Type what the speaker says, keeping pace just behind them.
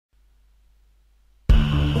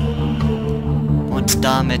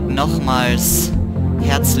damit nochmals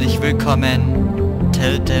herzlich willkommen.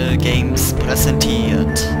 Telltale Games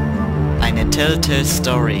präsentiert eine Telltale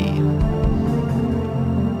Story.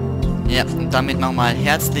 Ja, und damit nochmal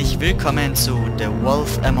herzlich willkommen zu The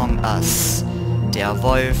Wolf Among Us, der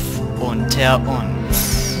Wolf unter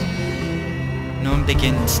uns. Nun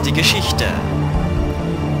beginnt die Geschichte.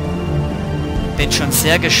 Bin schon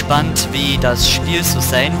sehr gespannt, wie das Spiel so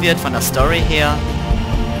sein wird von der Story her.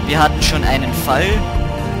 Wir hatten schon einen Fall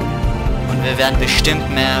und wir werden bestimmt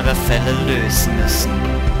mehrere Fälle lösen müssen.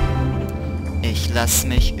 Ich lasse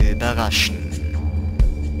mich überraschen.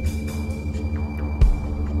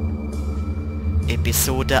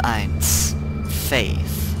 Episode 1: Faith.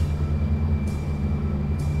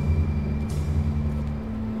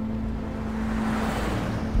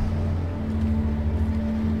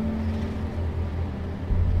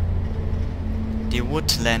 Die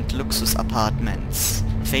Woodland Luxus Apartments,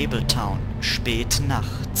 Fabletown, spät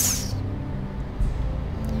nachts.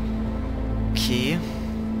 Okay.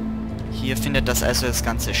 Hier findet das also das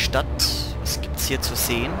Ganze statt. Was gibt's hier zu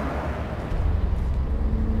sehen?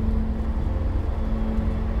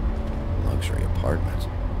 Luxury apartments.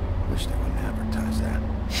 Wish they wouldn't advertise that.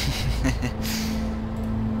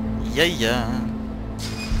 Ja, ja.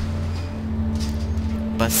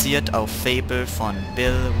 Basiert auf Fable von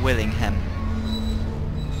Bill Willingham.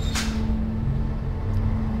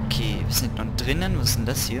 Okay, wir sind noch drinnen. Was ist denn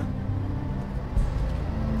das hier?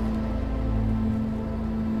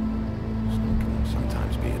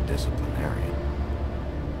 Sometimes be a disciplinarian.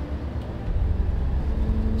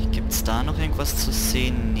 Gibt's da noch irgendwas zu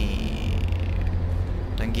sehen? Nee.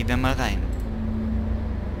 Dann gehen wir mal rein.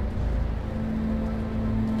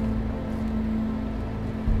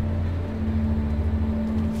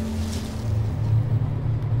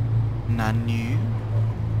 Na nü.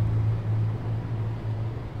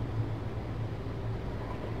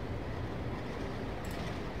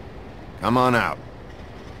 Come on out.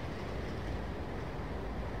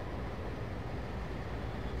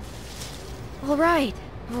 All right,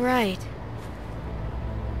 all right.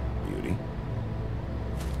 Beauty.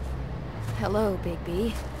 Hello,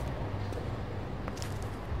 Bigby.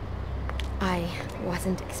 I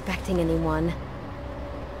wasn't expecting anyone.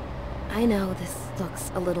 I know this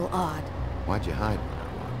looks a little odd. Why'd you hide when I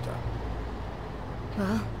walked up?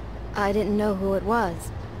 Well, I didn't know who it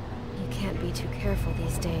was. You can't be too careful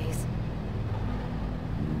these days.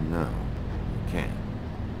 No, you can't.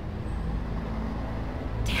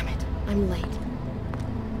 Damn it, I'm late.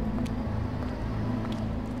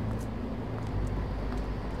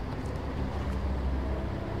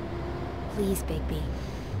 Please, Bigby.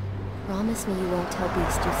 Promise me you won't tell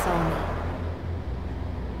Beast you saw me.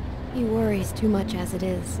 He worries too much as it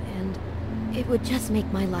is, and it would just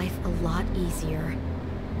make my life a lot easier.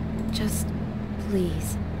 Just,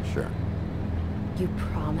 please. Sure, You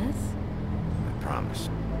promise? I promise.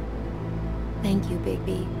 Thank you,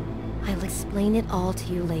 Bigby. I'll explain it all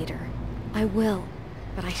to you later. I will,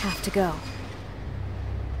 but I have to go.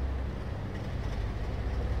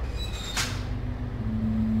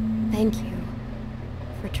 Thank you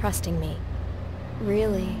for trusting me.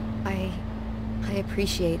 Really, I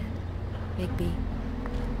appreciate it, Bigby.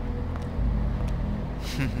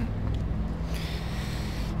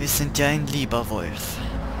 Wir sind ja ein lieber Wolf.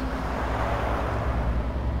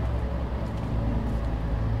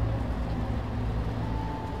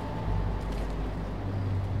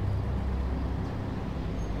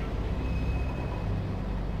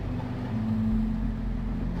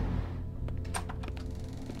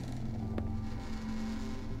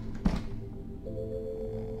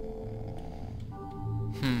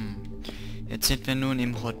 Jetzt sind wir nun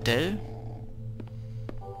im Hotel.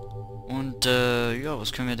 Und, ja,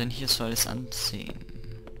 was können wir denn hier so alles ansehen?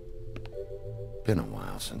 Been a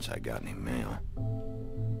while since I got any mail.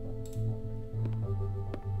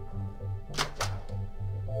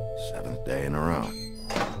 Seventh day in a row.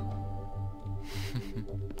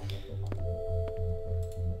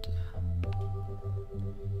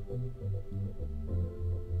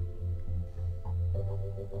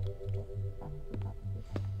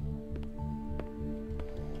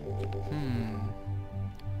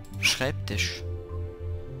 Schreibtisch.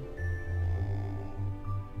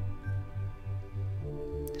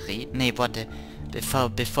 Reden? Nee, warte.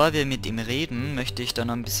 Bevor wir mit ihm reden, möchte ich da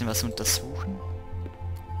noch ein bisschen was untersuchen.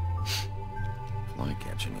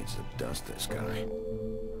 Flycatcher needs to dust this guy.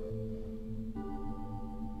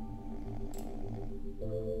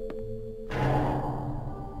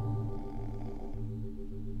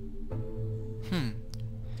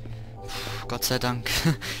 Gott sei Dank.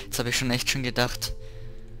 Jetzt habe ich schon echt schon gedacht.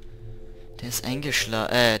 Der ist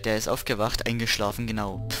der ist aufgewacht, eingeschlafen,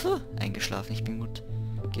 genau. Puh, eingeschlafen, ich bin gut.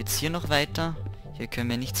 Geht's hier noch weiter? Hier können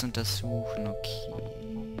wir nichts untersuchen, okay.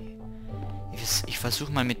 Ich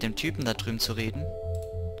versuche mal mit dem Typen da drüben zu reden.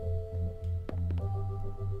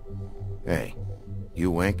 Hey,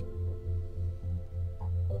 you wink?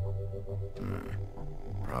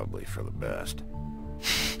 Probably for the best.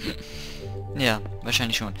 Ja,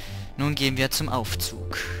 wahrscheinlich schon. Nun gehen wir zum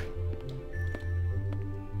Aufzug.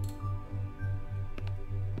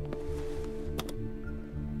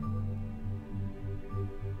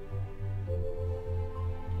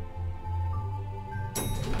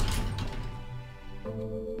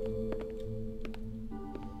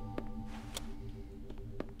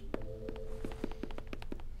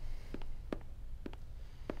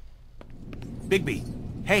 Bigby,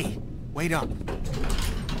 hey, wait up.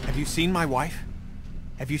 Have you seen my wife?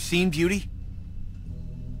 Have you seen Beauty?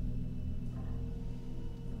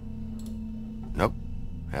 Nope,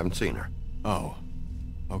 haven't seen her. Oh,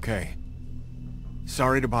 okay.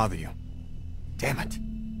 Sorry to bother you. Damn it.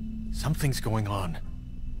 Something's going on.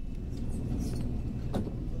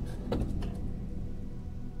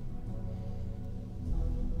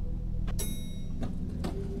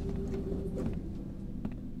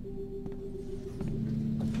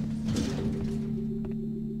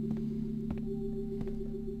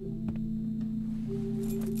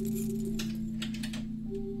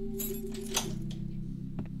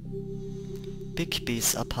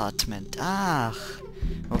 Bigby's Apartment. Ach,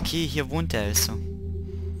 okay, hier wohnt er also.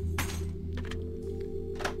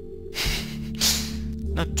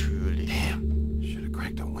 Natürlich. Damn, should have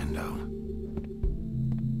cracked a window.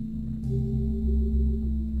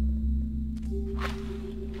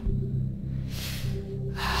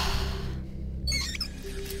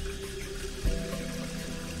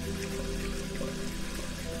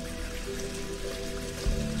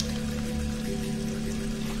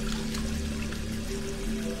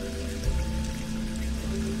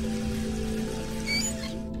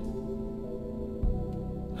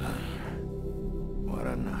 What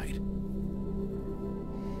a night.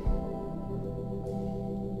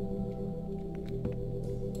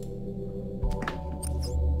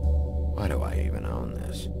 Why do I even own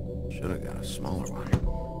this? Should have got a smaller one.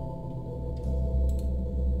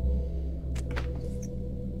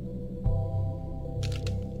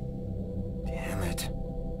 Damn it.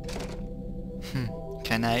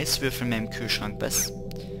 Keine Eiswürfel mehr im Kühlschrank, was?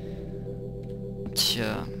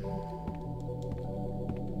 Tja.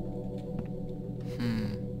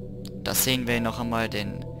 Da sehen wir noch einmal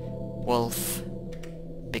den Wolf.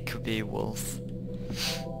 Bigby Wolf.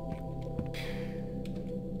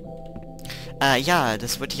 Ja,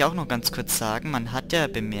 das wollte ich auch noch ganz kurz sagen. Man hat ja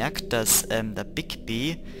bemerkt, dass der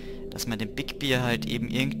Bigby, dass man den Bigby halt eben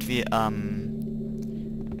irgendwie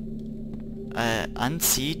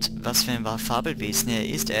anzieht, was für ein Fabelwesen er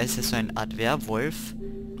ist. Er ist ja so eine Art Werwolf.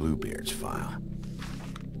 Bluebeard's file.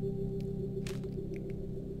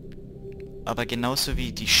 Aber genauso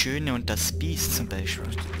wie die Schöne und das Biest zum Beispiel.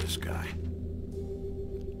 Trusted this guy.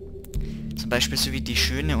 Zum Beispiel so wie die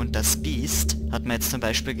Schöne und das Biest hat man jetzt zum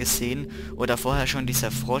Beispiel gesehen. Oder vorher schon dieser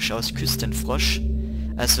Frosch aus Küstenfrosch.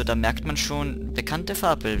 Also da merkt man schon bekannte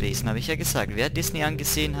Fabelwesen, habe ich ja gesagt. Wer Disney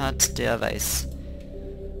angesehen hat, der weiß.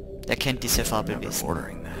 Der kennt diese Fabelwesen.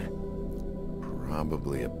 Ordering that.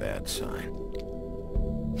 Probably a bad sign.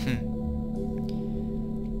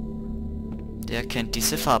 Der kennt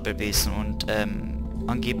diese Fabelwesen und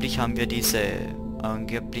angeblich haben wir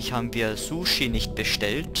Sushi nicht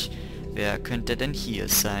bestellt. Wer könnte denn hier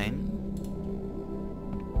sein?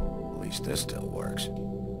 At least this still works.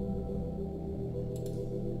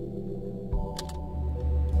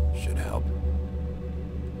 Should help.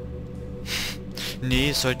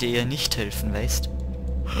 Nee, sollte eher nicht helfen, weißt?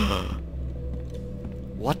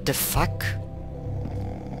 What the fuck?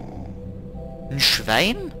 Ein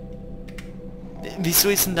Schwein? Wieso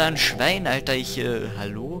ist denn da ein Schwein, Alter?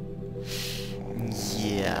 Hallo?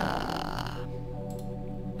 Ja.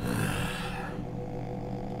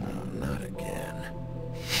 No, not again.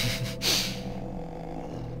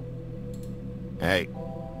 Hey,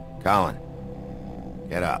 Colin.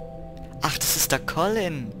 Get up. Ach, das ist der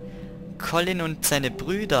Colin. Colin und seine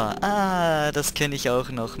Brüder. Ah, das kenne ich auch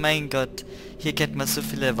noch. Mein Gott. Hier kennt man so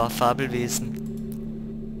viele Fabelwesen.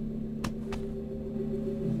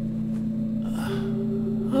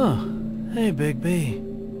 Oh, hey, Bigby.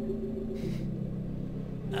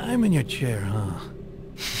 I'm in your chair, huh?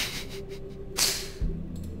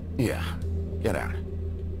 Yeah, get out.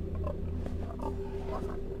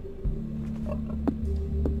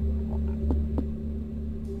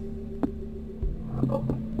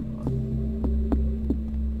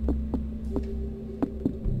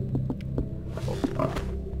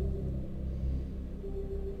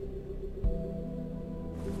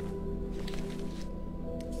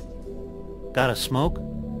 Got a smoke?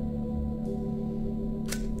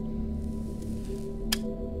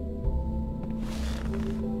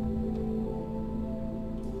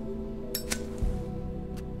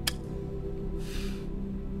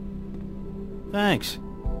 Thanks.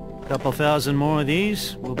 Couple thousand more of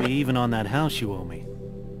these, we'll be even on that house you owe me.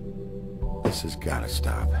 This has gotta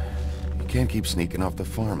stop. You can't keep sneaking off the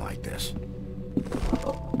farm like this.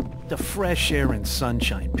 The fresh air and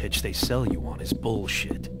sunshine pitch they sell you on is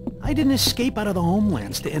bullshit. I didn't escape out of the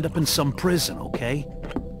homelands to end up in some prison, okay?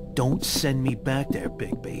 Don't send me back there,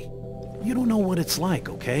 Bigby. You don't know what it's like,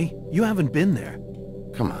 okay? You haven't been there.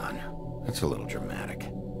 Come on. That's a little dramatic.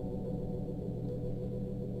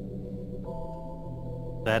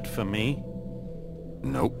 That for me?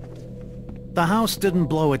 Nope. The house didn't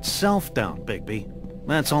blow itself down, Bigby.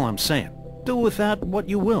 That's all I'm saying. Do with that what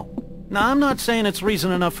you will. Now, I'm not saying it's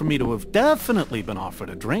reason enough for me to have definitely been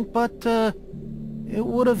offered a drink, but, it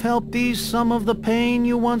would have helped ease some of the pain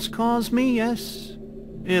you once caused me, yes?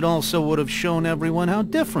 It also would have shown everyone how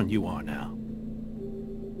different you are now.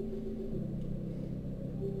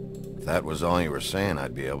 If that was all you were saying,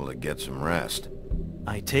 I'd be able to get some rest.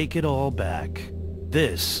 I take it all back.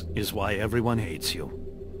 This is why everyone hates you.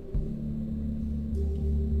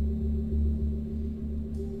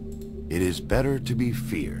 It is better to be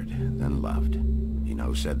feared than loved. You know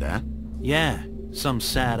who said that? Yeah, some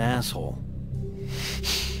sad asshole.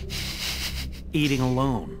 Eating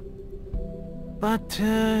alone. But,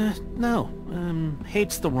 no,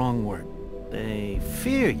 hate's the wrong word. They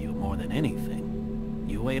fear you more than anything.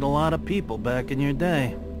 You ate a lot of people back in your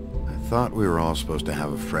day. I thought we were all supposed to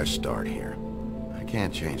have a fresh start here. I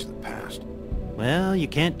can't change the past. Well, you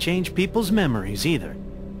can't change people's memories either.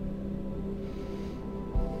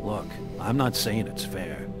 Look, I'm not saying it's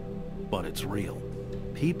fair, but it's real.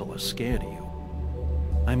 People are scared of you.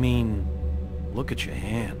 I mean, look at your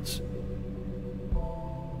hands.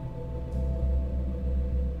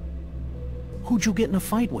 Who'd you get in a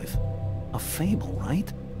fight with? A fable,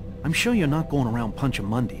 right? I'm sure you're not going around punching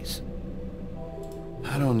Mondays.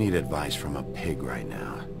 I don't need advice from a pig right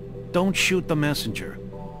now. Don't shoot the messenger.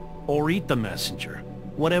 Or eat the messenger.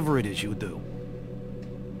 Whatever it is you do.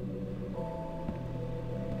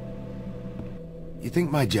 You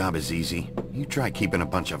think my job is easy? You try keeping a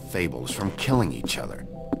bunch of fables from killing each other.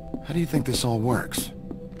 How do you think this all works?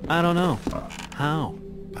 I don't know. How?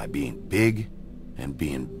 By being big and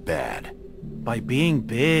being bad. By being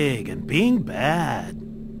big and being bad.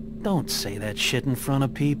 Don't say that shit in front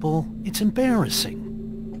of people. It's embarrassing.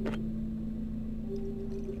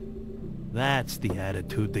 That's the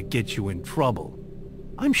attitude that gets you in trouble.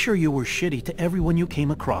 I'm sure you were shitty to everyone you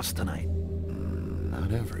came across tonight.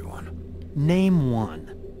 Not everyone. Name one.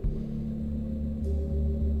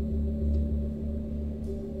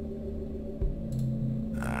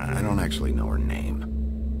 I don't actually know her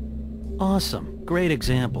name. Awesome. Great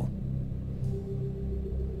example.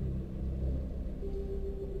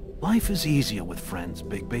 Life is easier with friends,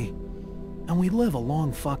 Bigby. And we live a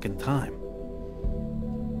long fucking time.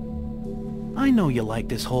 I know you like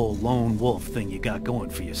this whole lone wolf thing you got going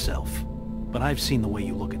for yourself. But I've seen the way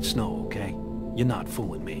you look at Snow, okay? You're not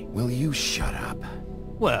fooling me. Will you shut up?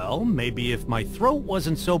 Well, maybe if my throat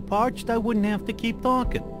wasn't so parched, I wouldn't have to keep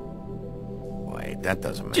talking. Wait, that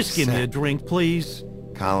doesn't make sense. Just give me a drink, please.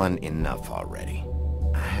 Colin, enough already.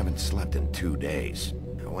 I haven't slept in 2 days.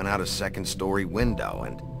 I went out a second-story window,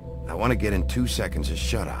 and I want to get in 2 seconds of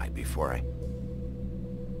shut-eye before I...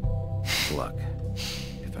 Look,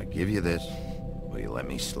 if I give you this, will you let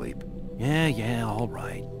me sleep? Yeah, all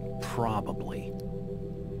right. Probably.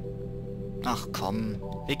 Ach komm,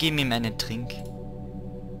 wir geben ihm einen Trink.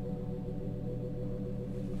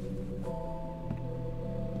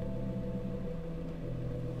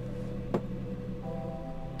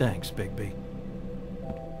 Thanks, Bigby.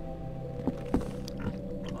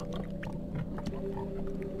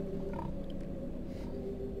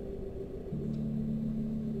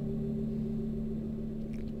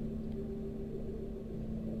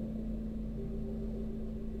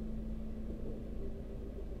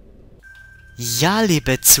 Ja,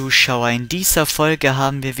 liebe Zuschauer, in dieser Folge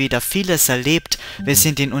haben wir wieder vieles erlebt. Wir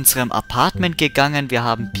sind in unserem Apartment gegangen, wir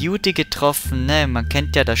haben Beauty getroffen, ne? Man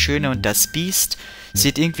kennt ja das Schöne und das Biest.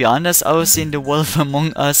 Sieht irgendwie anders aus in The Wolf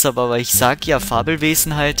Among Us, aber ich sag ja,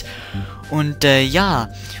 Fabelwesen halt. Und ja,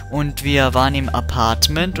 und wir waren im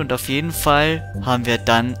Apartment und auf jeden Fall haben wir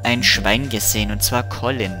dann ein Schwein gesehen, und zwar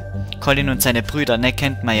Colin. Colin und seine Brüder, ne,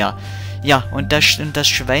 kennt man ja. Ja, und das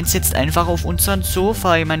Schwein sitzt einfach auf unserem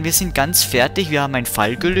Sofa. Ich meine, wir sind ganz fertig, wir haben einen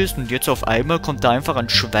Fall gelöst und jetzt auf einmal kommt da einfach ein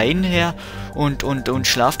Schwein her und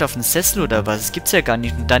schlaft auf dem Sessel oder was. Das gibt's ja gar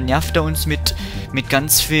nicht. Und dann nervt er uns mit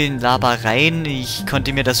ganz vielen Labereien. Ich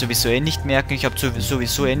konnte mir das sowieso nicht merken. Ich habe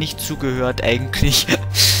sowieso nicht zugehört eigentlich.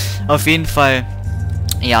 Auf jeden Fall,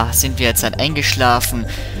 ja, sind wir jetzt halt eingeschlafen.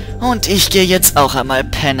 Und ich gehe jetzt auch einmal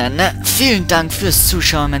pennen, ne? Vielen Dank fürs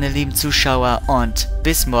Zuschauen, meine lieben Zuschauer. Und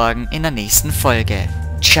bis morgen in der nächsten Folge.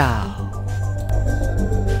 Ciao.